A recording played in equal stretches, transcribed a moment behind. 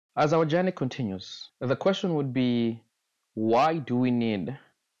As our journey continues, the question would be, why do we need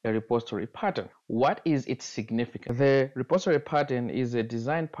a repository pattern? What is its significance? The repository pattern is a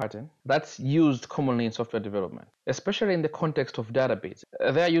design pattern that's used commonly in software development, especially in the context of database.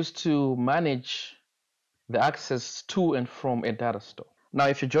 They are used to manage the access to and from a data store. Now,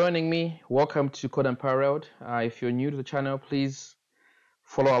 if you're joining me, welcome to Code Unparalleled. If you're new to the channel, please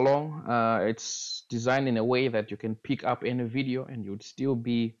follow along. It's designed in a way that you can pick up any video and you'd still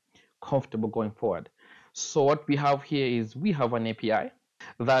be comfortable going forward. So what we have here is we have an API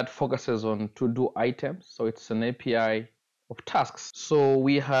that focuses on to-do items. So it's an API of tasks. So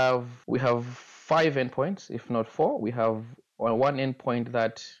we have 5 endpoints, if not 4. We have one endpoint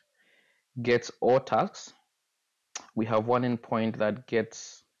that gets all tasks. We have one endpoint that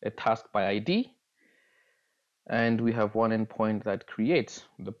gets a task by ID. And we have one endpoint that creates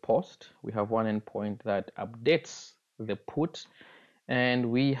the post. We have one endpoint that updates the put.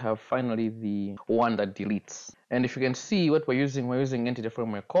 And we have finally the one that deletes. And if you can see what we're using Entity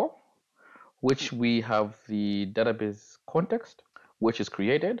Framework Core, which we have the database context, which is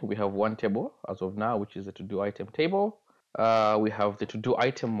created. We have one table as of now, which is the to-do item table. We have the to-do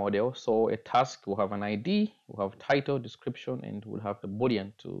item model. So a task will have an ID, we'll have title, description, and we'll have the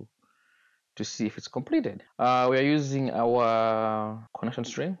boolean to see if it's completed. We are using our connection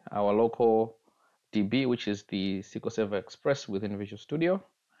string, our local DB, which is the SQL Server Express within Visual Studio.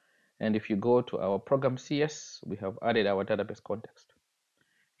 And if you go to our program CS, we have added our database context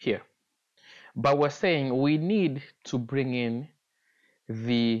here. But we're saying we need to bring in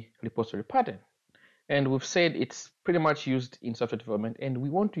the repository pattern. And we've said it's pretty much used in software development, and we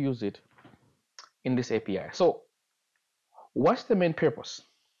want to use it in this API. So what's the main purpose?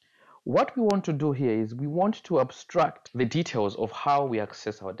 What we want to do here is we want to abstract the details of how we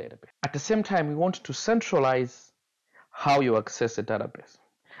access our database. At the same time, we want to centralize how you access the database.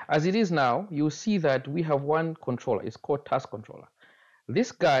 As it is now, you'll see that we have one controller. It's called task controller.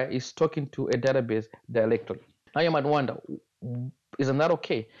 This guy is talking to a database directly. Now you might wonder, isn't that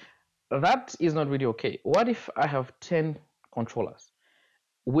okay? That is not really okay. What if I have 10 controllers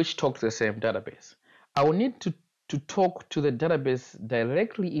which talk to the same database? I will need to talk to the database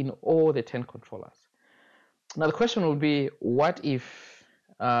directly in all the 10 controllers. Now the question will be, what if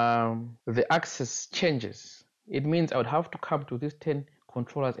the access changes? It means I would have to come to these 10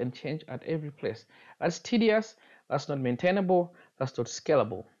 controllers and change at every place. That's tedious, that's not maintainable, that's not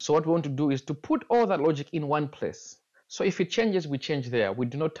scalable. So what we want to do is to put all that logic in one place. So if it changes, we change there. We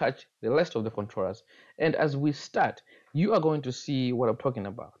do not touch the rest of the controllers. And as we start, you are going to see what I'm talking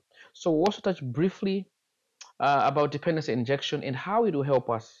about. So we'll also touch briefly about dependency injection and how it will help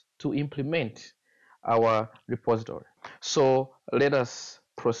us to implement our repository. So let us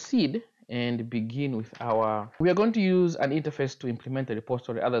proceed and begin with we are going to use an interface to implement the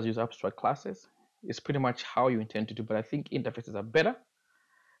repository. Others use abstract classes. It's pretty much how you intend to do, but I think interfaces are better.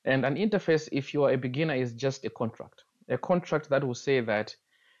 And an interface, if you are a beginner, is just a contract that will say that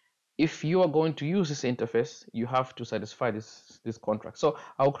if you are going to use this interface, you have to satisfy this contract. So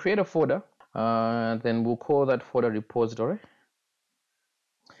I'll create a folder, then we'll call that folder repository.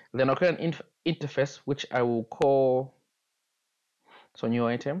 Then I'll create an interface which I will call, so new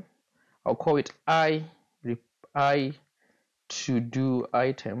item, I'll call it I to do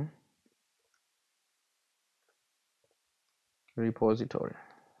item repository.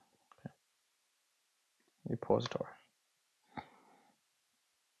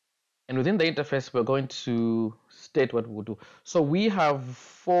 And within the interface, we're going to state what we'll do. So we have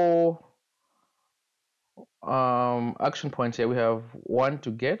 4 action points here. We have one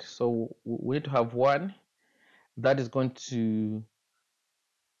to get. So we need to have one that is going to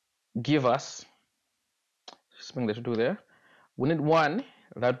give us, something that to do there. We need one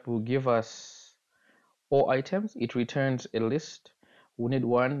that will give us all items. It returns a list. We need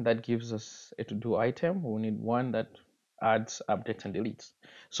one that gives us a to-do item. We need one that adds, updates, and deletes.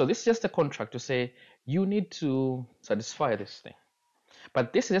 So this is just a contract to say you need to satisfy this thing.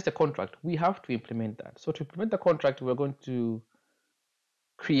 But this is just a contract. We have to implement that. So to implement the contract, we're going to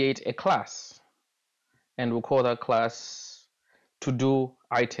create a class, and we'll call that class to-do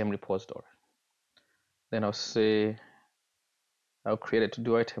item repository. Then I'll say I'll create a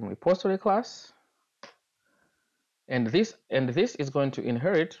to-do item repository class, and this is going to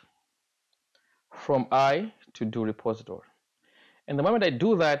inherit from I to do repository. And the moment I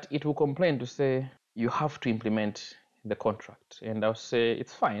do that, it will complain to say you have to implement the contract, and I'll say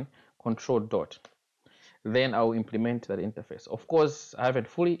it's fine, control dot. Then I'll implement that interface. Of course, I haven't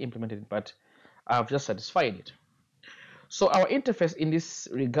fully implemented it, but I've just satisfied it. So our interface in this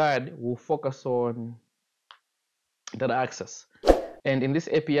regard will focus on data access. And in this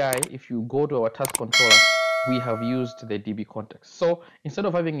API, if you go to our task controller, we have used the DB context. So instead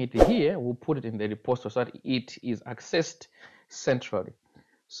of having it here, we'll put it in the repository so that it is accessed centrally.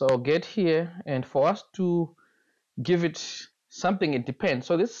 So get here, and for us to give it something, it depends.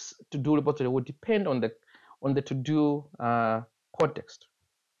 So this to-do repository will depend on the to-do context.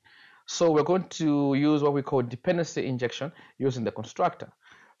 So we're going to use what we call dependency injection using the constructor.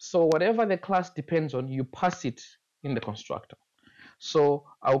 So whatever the class depends on, you pass it in the constructor. So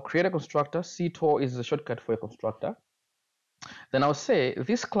I'll create a constructor. ctor is the shortcut for a constructor. Then I'll say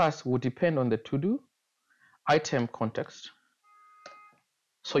this class will depend on the to-do item context.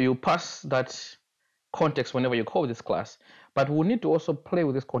 So you pass that context whenever you call this class, but we'll need to also play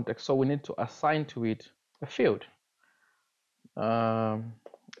with this context. So we need to assign to it a field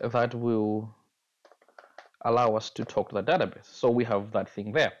that will allow us to talk to the database. So we have that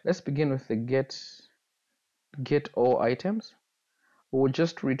thing there. Let's begin with the get all items. We'll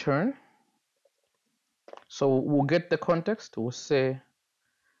just return. So we'll get the context. We'll say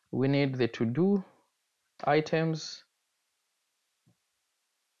we need the to-do items.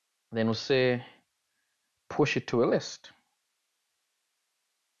 Then we'll say push it to a list,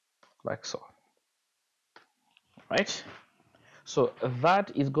 like so. Right? So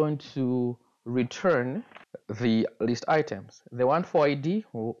that is going to return the list items. The one for ID,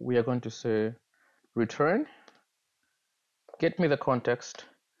 we are going to say return, get me the context,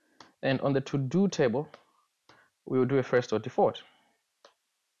 and on the to-do table, we will do a first or default.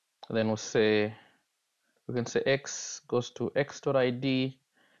 Then we'll say, we can say x goes to x.id,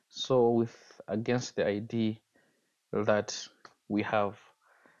 so with against the ID that we have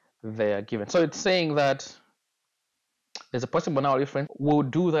there given. So it's saying that there's a possible null difference. We'll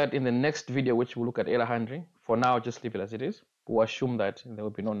do that in the next video, which we'll look at error handling. For now, just leave it as it is. We'll assume that there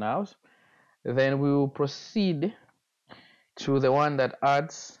will be no nulls. Then we will proceed to the one that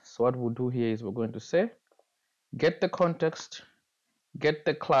adds. So what we'll do here is we're going to say get the context, get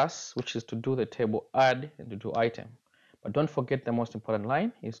the class, which is to do the table add and to do item. But don't forget the most important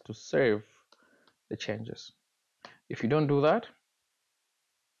line is to save the changes. If you don't do that,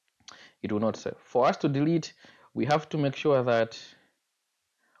 it will not save. For us to delete, we have to make sure that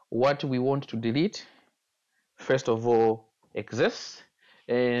what we want to delete, first of all, exists.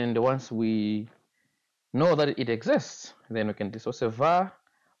 And once we know that it exists, then we can do so. Var,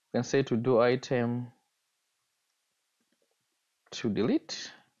 we can say to do item to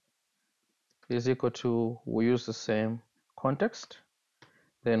delete is equal to, we use the same context.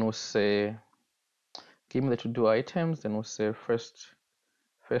 Then we'll say, give me the to do items. Then we'll say first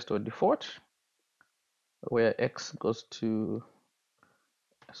or default, where x goes to,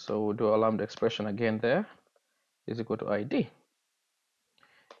 so we'll do a lambda expression again there, is equal to ID.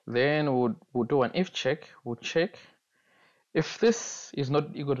 Then we'll do an if check. We'll check if this is not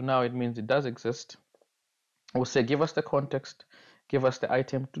equal to now, it means it does exist. We'll say give us the context, give us the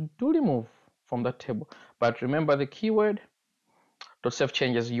item to do remove from that table. But remember the keyword to save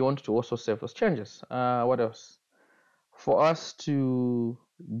changes, you want to also save those changes. What else? For us to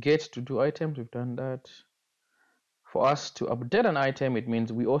get to do items, we've done that. For us to update an item, it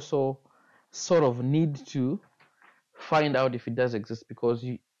means we also sort of need to find out if it does exist, because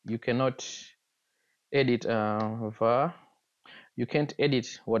you cannot edit var. You can't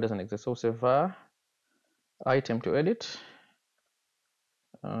edit what doesn't exist. So say var item to edit.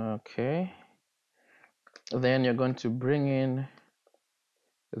 Okay. Then you're going to bring in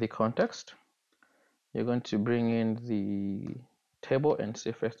the context. You're going to bring in the table and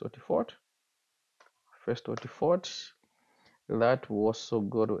say first or default. First or default. That will also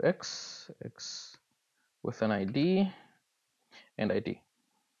go to x with an ID and ID.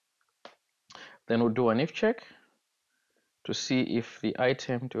 Then we'll do an if check to see if the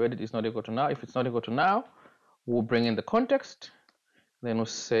item to edit is not equal to now. If it's not equal to now, we'll bring in the context. Then we'll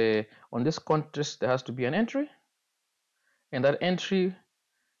say on this context there has to be an entry, and that entry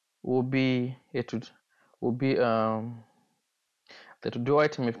will be the to do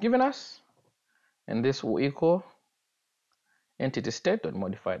item we've given us, and this will equal entity state dot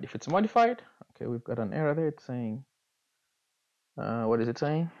modified. If it's modified, okay, we've got an error there. It's saying what is it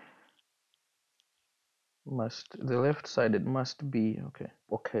saying? Must, the left side, it must be okay.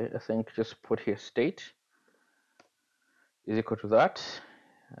 I think just put here state is equal to that,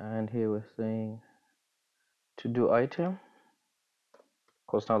 and here we're saying to do item,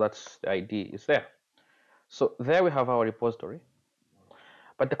 because now that's the ID is there. So there we have our repository.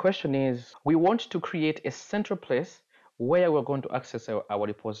 But the question is, we want to create a central place where we're going to access our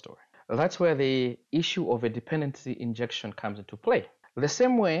repository. That's where the issue of a dependency injection comes into play. The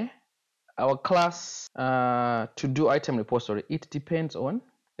same way our class to do item repository, it depends on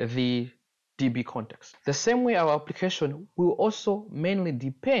the DB context. The same way our application will also mainly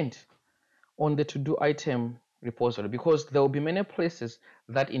depend on the to do item repository, because there will be many places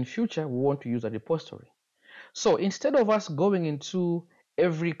that in future we want to use a repository. So instead of us going into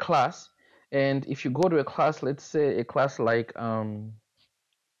every class, and if you go to a class, let's say a class like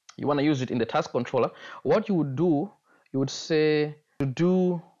you want to use it in the task controller, what you would do, you would say to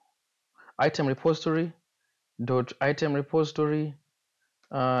do item repository dot item repository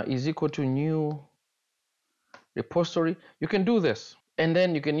is equal to new repository. You can do this, and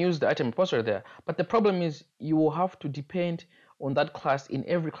then you can use the item repository there. But the problem is you will have to depend on that class in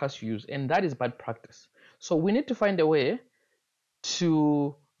every class you use, and that is bad practice. So we need to find a way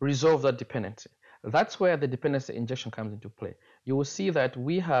to resolve that dependency. That's where the dependency injection comes into play. You will see that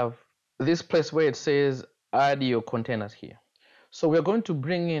we have this place where it says add your containers here. So we're going to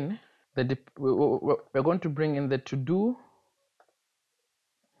bring in the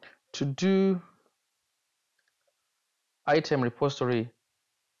to do item repository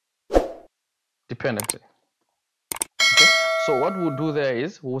dependency. Okay. So what we'll do there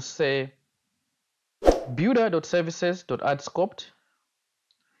is we'll say builder.services.add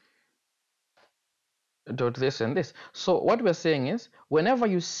dot this and this. So what we're saying is whenever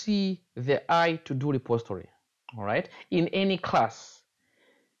you see the I to do repository, all right, in any class,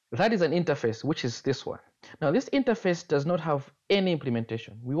 that is an interface, which is this one. Now this interface does not have any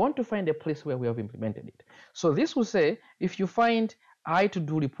implementation. We want to find a place where we have implemented it. So this will say if you find I to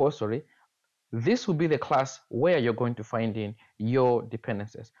do repository, this will be the class where you're going to find in your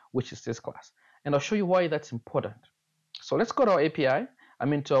dependencies, which is this class. And I'll show you why that's important. So let's go to our API,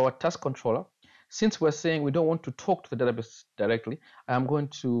 to our task controller. Since we're saying we don't want to talk to the database directly, I'm going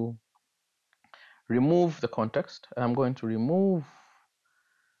to remove the context. I'm going to remove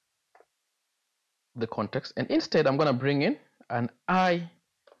the context, and instead I'm going to bring in an I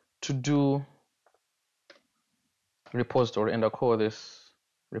to do repository, and I'll call this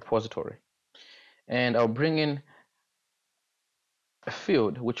repository. And I'll bring in a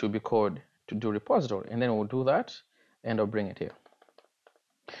field which will be called to do repository, and then we'll do that, and I'll bring it here.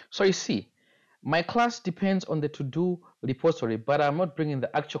 So you see, my class depends on the to-do repository, but I'm not bringing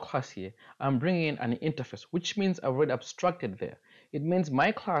the actual class here. I'm bringing in an interface, which means I've already abstracted there. It means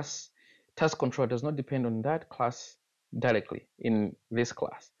my class task control does not depend on that class directly in this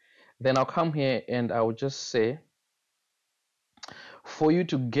class. Then I'll come here and I'll just say, for you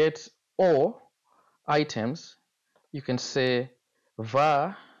to get all items, you can say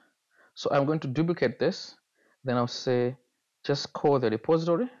var. So I'm going to duplicate this. Then I'll say, just call the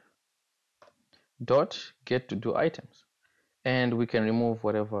repository dot get to do items, and we can remove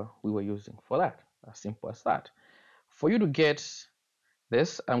whatever we were using for that. As simple as that. For you to get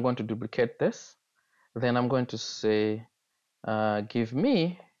this, I'm going to duplicate this. Then I'm going to say give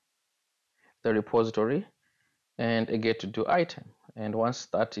me the repository and a get to do item, and once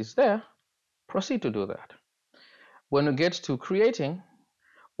that is there, proceed to do that. When we get to creating,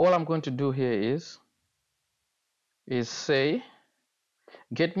 all I'm going to do here is say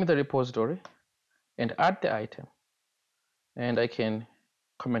get me the repository and add the item, and I can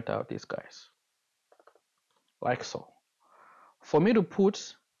comment out these guys like so. For me to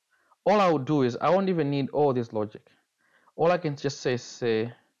put, all I would do is I won't even need all this logic. All I can just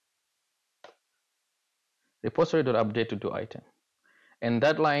say repository.update to do item, and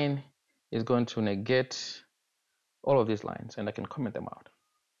that line is going to negate all of these lines, and I can comment them out.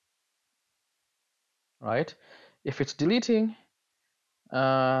 Right? If it's deleting,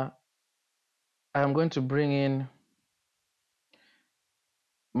 I'm going to bring in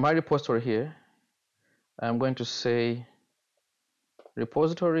my repository here. I'm going to say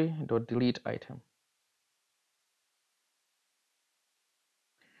repository.delete item,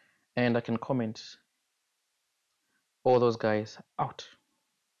 and I can comment all those guys out.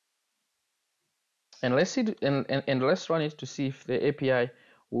 And let's see, and let's run it to see if the API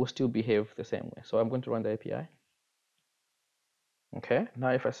will still behave the same way. So I'm going to run the API. Okay, now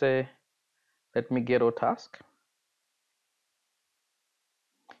if I say let me get all task,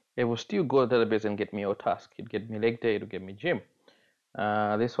 it will still go to the database and get me all task. It get me leg day, it will get me gym.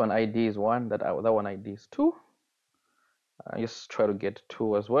 This one ID is 1, that one ID is 2. Just try to get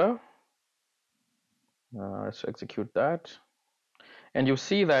 2 as well. Let's execute that, and you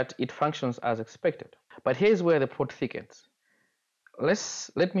see that it functions as expected. But here's where the plot thickens.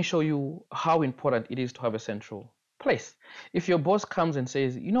 Let me show you how important it is to have a central place. If your boss comes and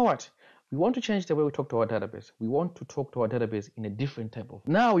says, you know what, we want to change the way we talk to our database. We want to talk to our database in a different type of.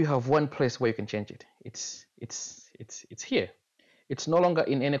 Now you have one place where you can change it. It's here. It's no longer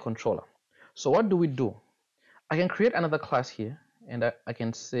in any controller. So what do we do? I can create another class here, and I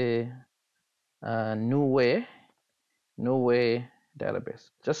can say new way database.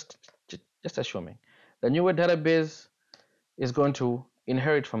 Just assuming the new way database is going to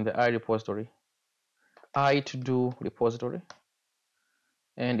inherit from the IRepository, I-to-do repository,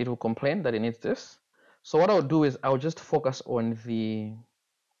 and it will complain that it needs this. So what I'll do is I'll just focus on the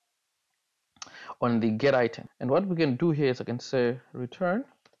get item. And what we can do here is I can say return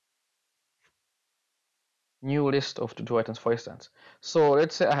new list of to-do items, for instance. So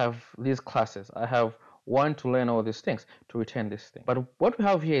let's say I have these classes. I have one to learn all these things, to return this thing. But what we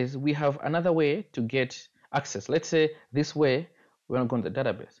have here is we have another way to get access. Let's say this way, we're not going to the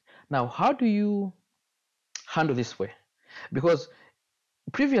database. Now, how do you handle this way? Because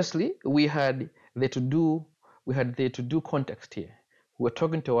previously we had the to-do context here. We're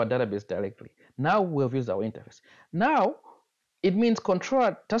talking to our database directly. Now we have used our interface. Now it means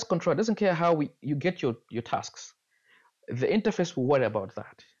task controller doesn't care how you get your tasks. The interface will worry about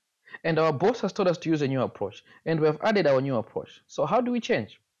that. And our boss has told us to use a new approach, and we have added our new approach. So how do we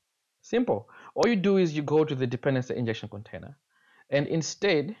change? Simple. All you do is you go to the dependency injection container, and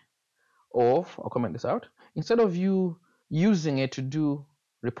instead of, I'll comment this out, instead of you using a to-do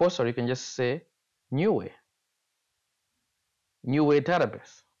repository, you can just say new way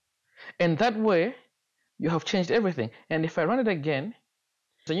database. And that way, you have changed everything. And if I run it again,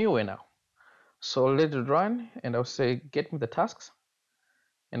 it's a new way now. So let it run, and I'll say get me the tasks,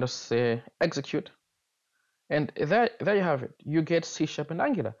 and I'll say execute. And there you have it. You get C# and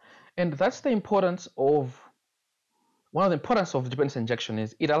Angular. And that's the importance of, one of the importance of dependency injection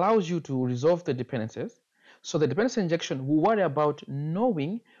is it allows you to resolve the dependencies. So the dependency injection will worry about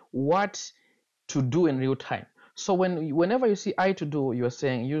knowing what to do in real time. So whenever you see I-to-do, you're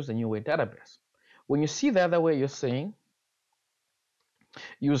saying use the new way database. When you see the other way, you're saying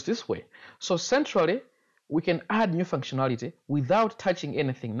use this way. So centrally, we can add new functionality without touching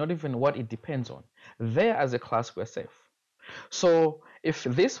anything, not even what it depends on. There as a class, we're safe. So if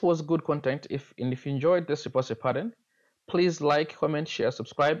this was good content, if you enjoyed this repository pattern, please like, comment, share,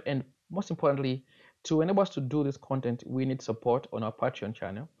 subscribe, and most importantly, to enable us to do this content, we need support on our Patreon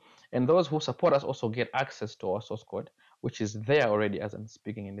channel. And those who support us also get access to our source code, which is there already as I'm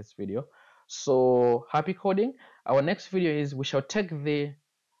speaking in this video. So happy coding. Our next video is we shall take the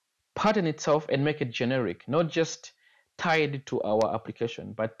pattern itself and make it generic, not just tied to our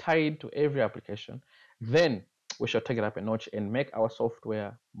application, but tied to every application. Then we shall take it up a notch and make our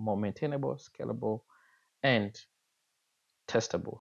software more maintainable, scalable, and testable.